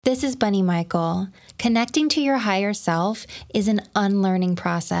This is Bunny Michael. Connecting to your higher self is an unlearning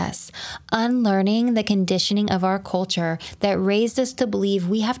process. Unlearning the conditioning of our culture that raised us to believe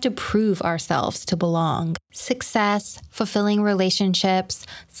we have to prove ourselves to belong. Success, fulfilling relationships,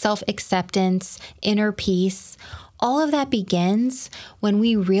 self-acceptance, inner peace, all of that begins when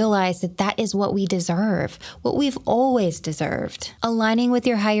we realize that that is what we deserve, what we've always deserved. Aligning with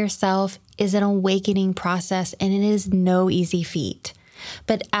your higher self is an awakening process, and it is no easy feat.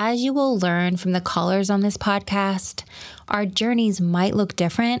 But as you will learn from the callers on this podcast, our journeys might look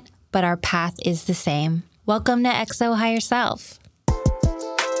different, but our path is the same. Welcome to XO Higher Self.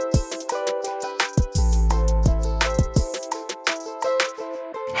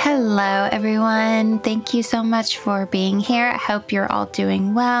 Hello, everyone. Thank you so much for being here. I hope you're all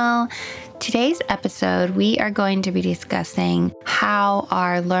doing well. Today's episode, we are going to be discussing how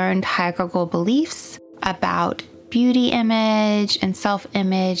our learned hierarchical beliefs about beauty image and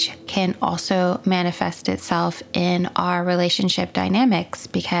self-image can also manifest itself in our relationship dynamics,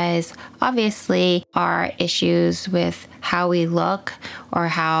 because obviously our issues with how we look or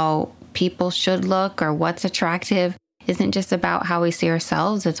how people should look or what's attractive isn't just about how we see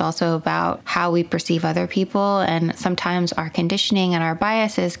ourselves. It's also about how we perceive other people. And sometimes our conditioning and our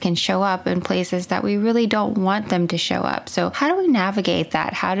biases can show up in places that we really don't want them to show up. So how do we navigate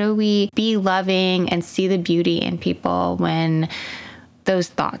that? How do we be loving and see the beauty in people when those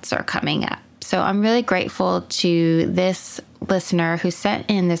thoughts are coming up? So I'm really grateful to this listener who sent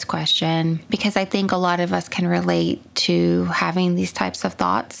in this question, because I think a lot of us can relate to having these types of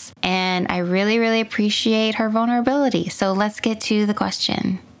thoughts. And I really, really appreciate her vulnerability. So let's get to the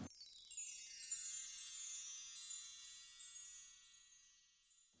question.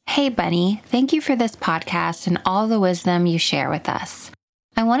 Hey, Bunny, thank you for this podcast and all the wisdom you share with us.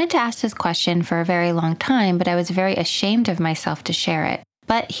 I wanted to ask this question for a very long time, but I was very ashamed of myself to share it.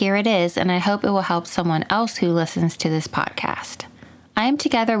 But here it is, and I hope it will help someone else who listens to this podcast. I am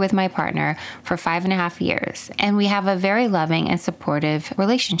together with my partner for 5.5 years, and we have a very loving and supportive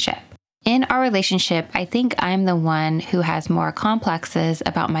relationship. In our relationship, I think I'm the one who has more complexes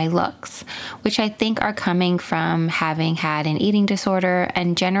about my looks, which I think are coming from having had an eating disorder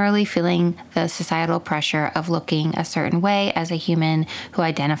and generally feeling the societal pressure of looking a certain way as a human who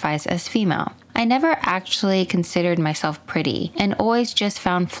identifies as female. I never actually considered myself pretty and always just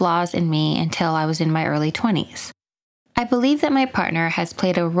found flaws in me until I was in my early 20s. I believe that my partner has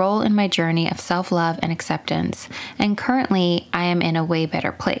played a role in my journey of self-love and acceptance, and currently I am in a way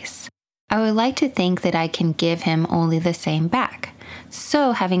better place. I would like to think that I can give him only the same back.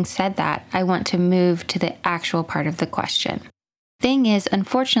 So having said that, I want to move to the actual part of the question. Thing is,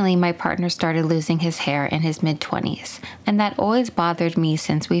 unfortunately, my partner started losing his hair in his mid-20s, and that always bothered me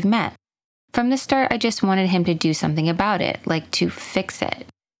since we've met. From the start, I just wanted him to do something about it, like to fix it.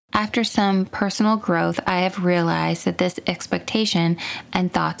 After some personal growth, I have realized that this expectation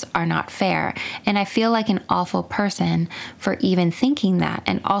and thoughts are not fair, and I feel like an awful person for even thinking that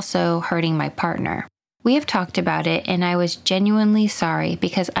and also hurting my partner. We have talked about it, and I was genuinely sorry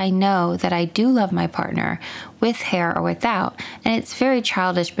because I know that I do love my partner, with hair or without, and it's very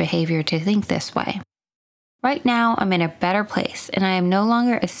childish behavior to think this way. Right now, I'm in a better place, and I am no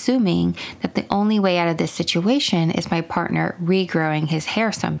longer assuming that the only way out of this situation is my partner regrowing his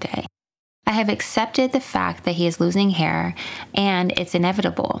hair someday. I have accepted the fact that he is losing hair, and it's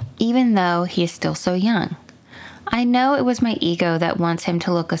inevitable, even though he is still so young. I know it was my ego that wants him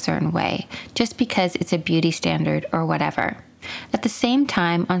to look a certain way, just because it's a beauty standard or whatever. At the same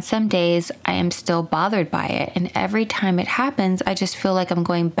time, on some days, I am still bothered by it, and every time it happens, I just feel like I'm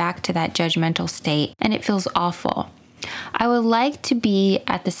going back to that judgmental state, and it feels awful. I would like to be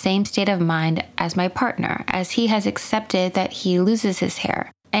at the same state of mind as my partner, as he has accepted that he loses his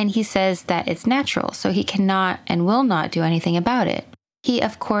hair, and he says that it's natural, so he cannot and will not do anything about it. He,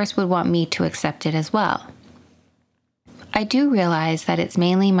 of course, would want me to accept it as well. I do realize that it's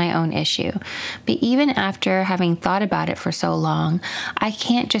mainly my own issue, but even after having thought about it for so long, I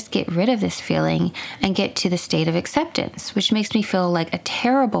can't just get rid of this feeling and get to the state of acceptance, which makes me feel like a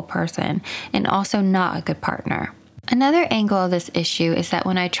terrible person and also not a good partner. Another angle of this issue is that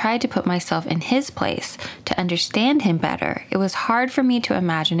when I tried to put myself in his place to understand him better, it was hard for me to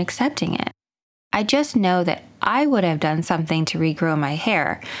imagine accepting it. I just know that I would have done something to regrow my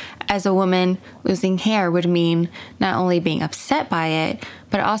hair. As a woman, losing hair would mean not only being upset by it,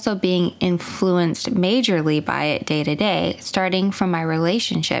 but also being influenced majorly by it day to day, starting from my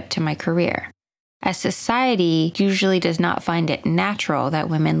relationship to my career. As society usually does not find it natural that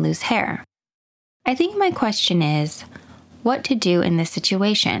women lose hair. I think my question is, what to do in this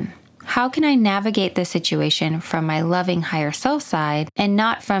situation? How can I navigate this situation from my loving higher self side and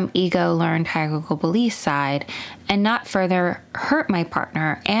not from ego learned hierarchical belief side, and not further hurt my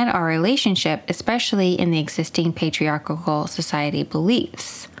partner and our relationship, especially in the existing patriarchal society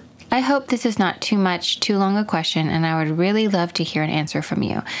beliefs? I hope this is not too long a question, and I would really love to hear an answer from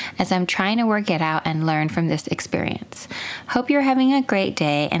you as I'm trying to work it out and learn from this experience. Hope you're having a great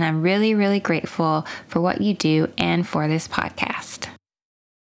day, and I'm really, really grateful for what you do and for this podcast.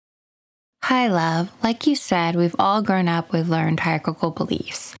 Hi, love. Like you said, we've all grown up with learned hierarchical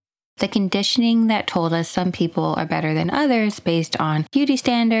beliefs. The conditioning that told us some people are better than others based on beauty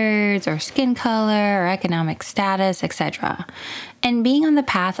standards or skin color or economic status, etc. And being on the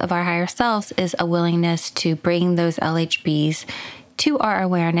path of our higher selves is a willingness to bring those LHBs to our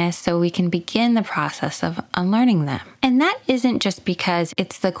awareness so we can begin the process of unlearning them. And that isn't just because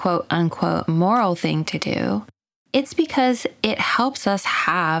it's the quote unquote moral thing to do. It's because it helps us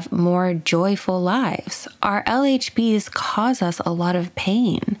have more joyful lives. Our LHBs cause us a lot of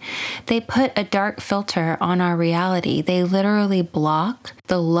pain. They put a dark filter on our reality. They literally block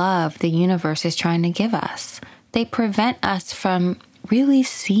the love the universe is trying to give us. They prevent us from really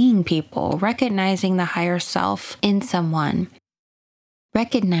seeing people, recognizing the higher self in someone,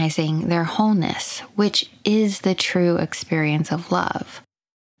 recognizing their wholeness, which is the true experience of love.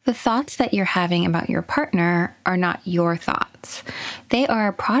 The thoughts that you're having about your partner are not your thoughts. They are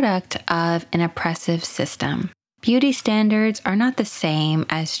a product of an oppressive system. Beauty standards are not the same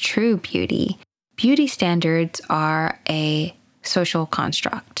as true beauty. Beauty standards are a social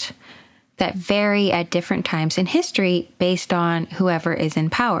construct that vary at different times in history based on whoever is in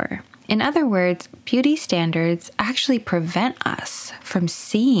power. In other words, beauty standards actually prevent us from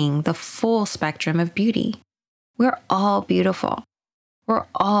seeing the full spectrum of beauty. We're all beautiful. We're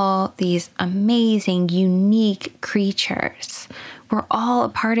all these amazing, unique creatures. We're all a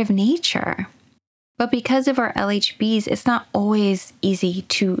part of nature. But because of our LHBs, it's not always easy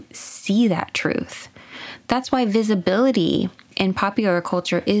to see that truth. That's why visibility in popular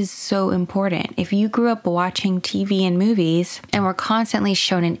culture is so important. If you grew up watching TV and movies and were constantly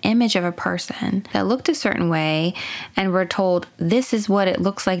shown an image of a person that looked a certain way and were told this is what it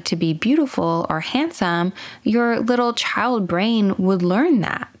looks like to be beautiful or handsome, your little child brain would learn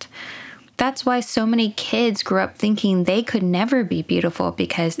that. That's why so many kids grew up thinking they could never be beautiful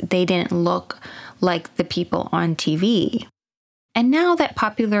because they didn't look like the people on TV. And now that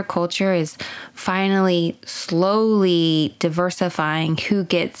popular culture is finally slowly diversifying who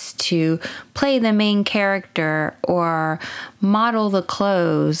gets to play the main character or model the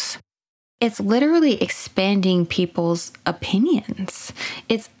clothes, it's literally expanding people's opinions.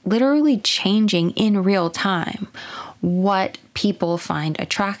 It's literally changing in real time what people find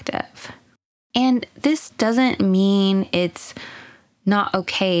attractive. And this doesn't mean it's not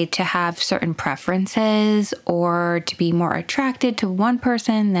okay to have certain preferences or to be more attracted to one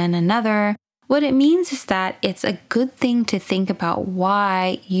person than another. What it means is that it's a good thing to think about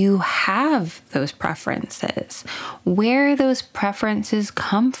why you have those preferences, where those preferences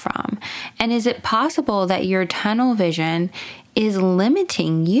come from, and is it possible that your tunnel vision is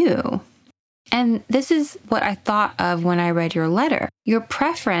limiting you? And this is what I thought of when I read your letter. Your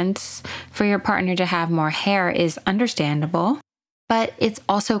preference for your partner to have more hair is understandable, but it's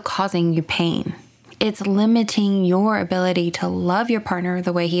also causing you pain. It's limiting your ability to love your partner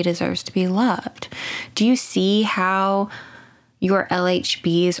the way he deserves to be loved. Do you see how your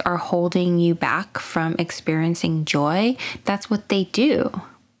LHBs are holding you back from experiencing joy? That's what they do.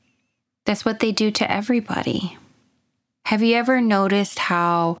 That's what they do to everybody. Have you ever noticed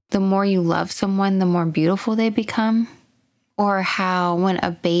how the more you love someone, the more beautiful they become? Or how when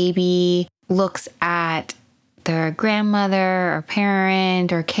a baby looks at their grandmother or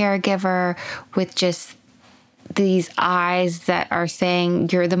parent or caregiver with just these eyes that are saying,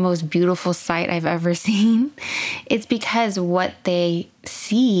 you're the most beautiful sight I've ever seen. It's because what they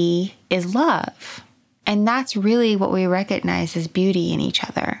see is love. And that's really what we recognize as beauty in each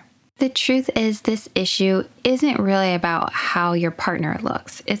other. The truth is, this issue isn't really about how your partner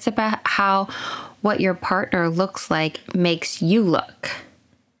looks. It's about how what your partner looks like makes you look.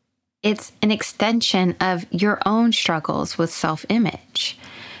 It's an extension of your own struggles with self-image.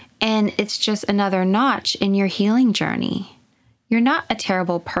 And it's just another notch in your healing journey. You're not a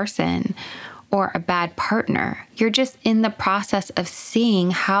terrible person or a bad partner. You're just in the process of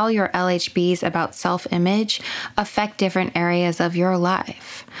seeing how your LHBs about self-image affect different areas of your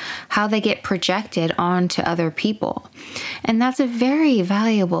life, how they get projected onto other people. And that's a very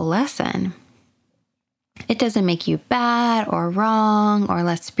valuable lesson. It doesn't make you bad or wrong or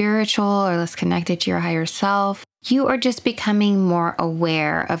less spiritual or less connected to your higher self. You are just becoming more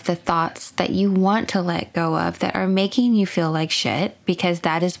aware of the thoughts that you want to let go of that are making you feel like shit, because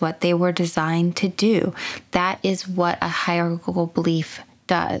that is what they were designed to do. That is what a hierarchical belief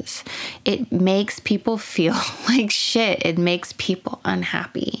does. It makes people feel like shit. It makes people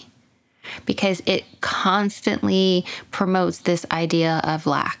unhappy because it constantly promotes this idea of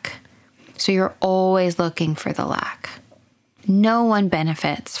lack. So you're always looking for the lack. No one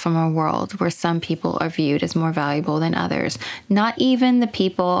benefits from a world where some people are viewed as more valuable than others, not even the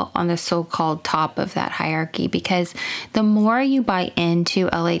people on the so-called top of that hierarchy, because the more you buy into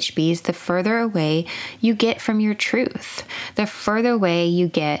LHBs, the further away you get from your truth, the further away you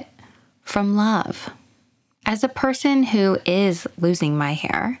get from love. As a person who is losing my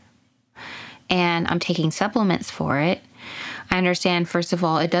hair and I'm taking supplements for it, I understand, first of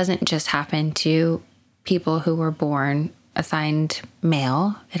all, it doesn't just happen to people who were born assigned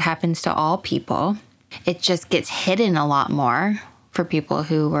male. It happens to all people. It just gets hidden a lot more for people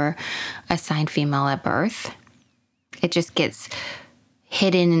who were assigned female at birth. It just gets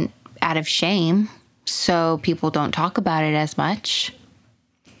hidden out of shame, so people don't talk about it as much,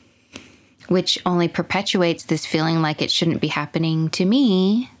 which only perpetuates this feeling like it shouldn't be happening to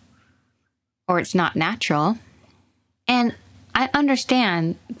me, or it's not natural. And I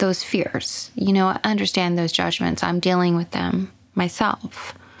understand those fears, I understand those judgments. I'm dealing with them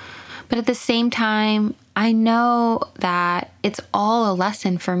myself. But at the same time, I know that it's all a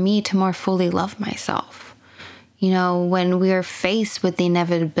lesson for me to more fully love myself. When we're faced with the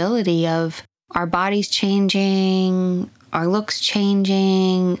inevitability of our bodies changing, our looks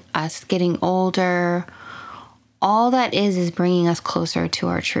changing, us getting older, all that is bringing us closer to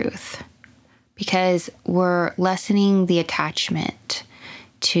our truth. Because we're lessening the attachment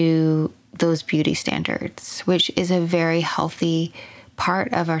to those beauty standards, which is a very healthy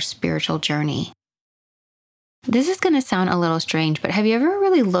part of our spiritual journey. This is going to sound a little strange, but have you ever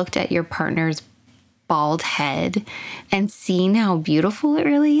really looked at your partner's bald head and seen how beautiful it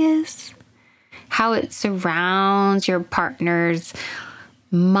really is? How it surrounds your partner's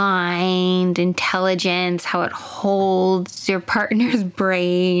mind, intelligence, how it holds your partner's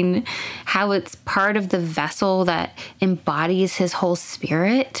brain, how it's part of the vessel that embodies his whole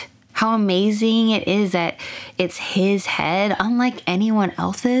spirit. How amazing it is that it's his head, unlike anyone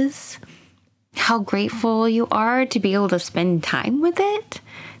else's. How grateful you are to be able to spend time with it,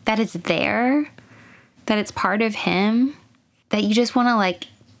 that it's there, that it's part of him, that you just want to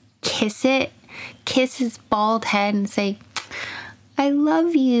kiss it, kiss his bald head and say, I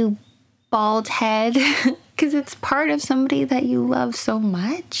love you, bald head, because it's part of somebody that you love so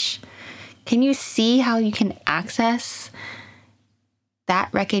much. Can you see how you can access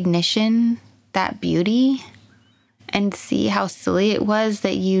that recognition, that beauty, and see how silly it was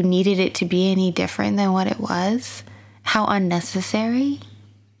that you needed it to be any different than what it was? How unnecessary?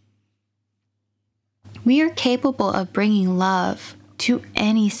 We are capable of bringing love to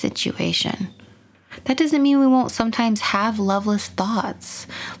any situation. That doesn't mean we won't sometimes have loveless thoughts.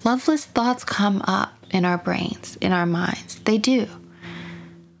 Loveless thoughts come up in our brains, in our minds. They do.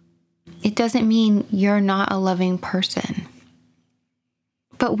 It doesn't mean you're not a loving person.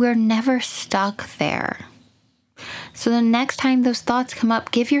 But we're never stuck there. So the next time those thoughts come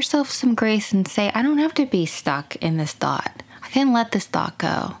up, give yourself some grace and say, I don't have to be stuck in this thought. I can let this thought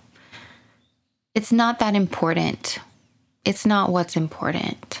go. It's not that important. It's not what's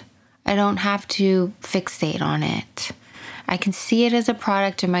important. I don't have to fixate on it. I can see it as a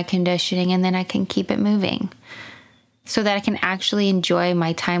product of my conditioning, and then I can keep it moving so that I can actually enjoy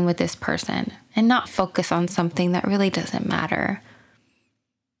my time with this person and not focus on something that really doesn't matter.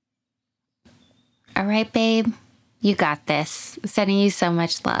 All right, babe, you got this. Sending you so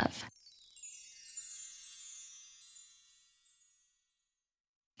much love.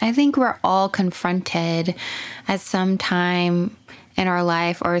 I think we're all confronted at some time in our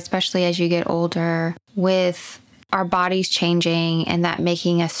life, or especially as you get older, with our bodies changing and that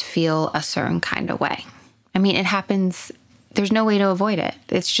making us feel a certain kind of way. I mean, it happens. There's no way to avoid it.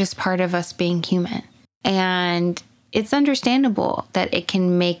 It's just part of us being human. And it's understandable that it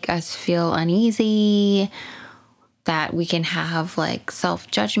can make us feel uneasy, that we can have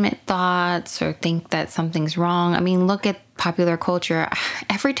self-judgment thoughts or think that something's wrong. I mean, look at popular culture.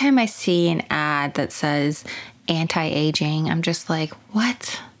 Every time I see an ad that says anti-aging, I'm just like,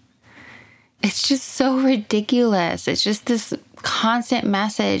 what? It's just so ridiculous. It's just this constant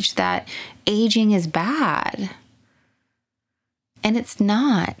message that aging is bad. And it's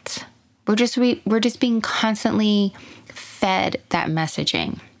not. We're just being constantly fed that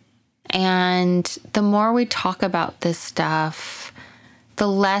messaging. And the more we talk about this stuff, the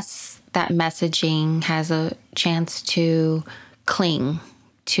less that messaging has a chance to cling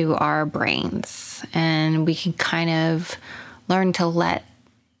to our brains, and we can kind of learn to let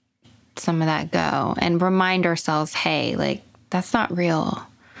some of that go and remind ourselves, hey, like, that's not real.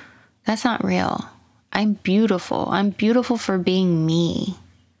 That's not real. I'm beautiful. I'm beautiful for being me.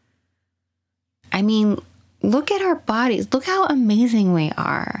 I mean, look at our bodies. Look how amazing we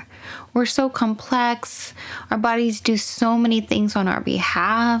are. We're so complex. Our bodies do so many things on our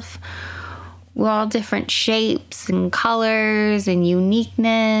behalf. We're all different shapes and colors and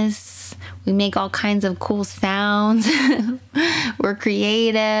uniqueness. We make all kinds of cool sounds. We're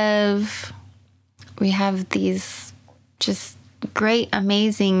creative. We have these just great,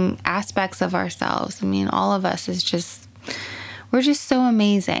 amazing aspects of ourselves. I mean, all of us we're just so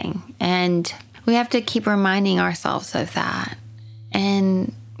amazing. And we have to keep reminding ourselves of that.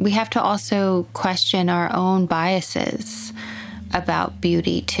 And we have to also question our own biases about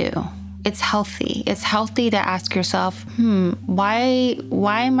beauty too. It's healthy. It's healthy to ask yourself, why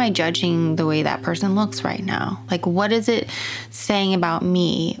am I judging the way that person looks right now? Like, what is it saying about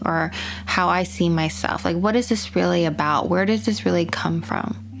me or how I see myself? Like, what is this really about? Where does this really come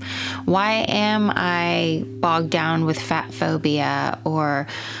from? Why am I bogged down with fat phobia? Or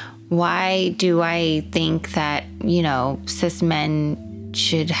why do I think that, cis men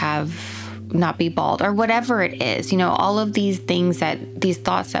should not be bald, or whatever it is, all of these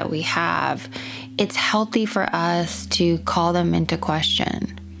thoughts that we have, it's healthy for us to call them into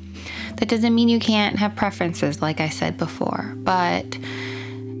question. That doesn't mean you can't have preferences, like I said before, but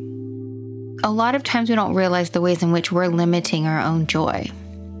a lot of times we don't realize the ways in which we're limiting our own joy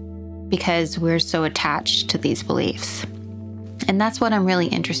because we're so attached to these beliefs. And that's what I'm really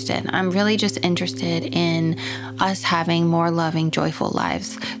interested in. I'm really just interested in us having more loving, joyful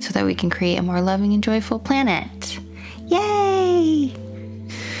lives so that we can create a more loving and joyful planet. Yay!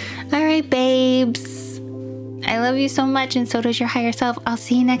 All right, babes. I love you so much, and so does your higher self. I'll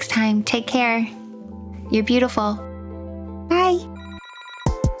see you next time. Take care. You're beautiful.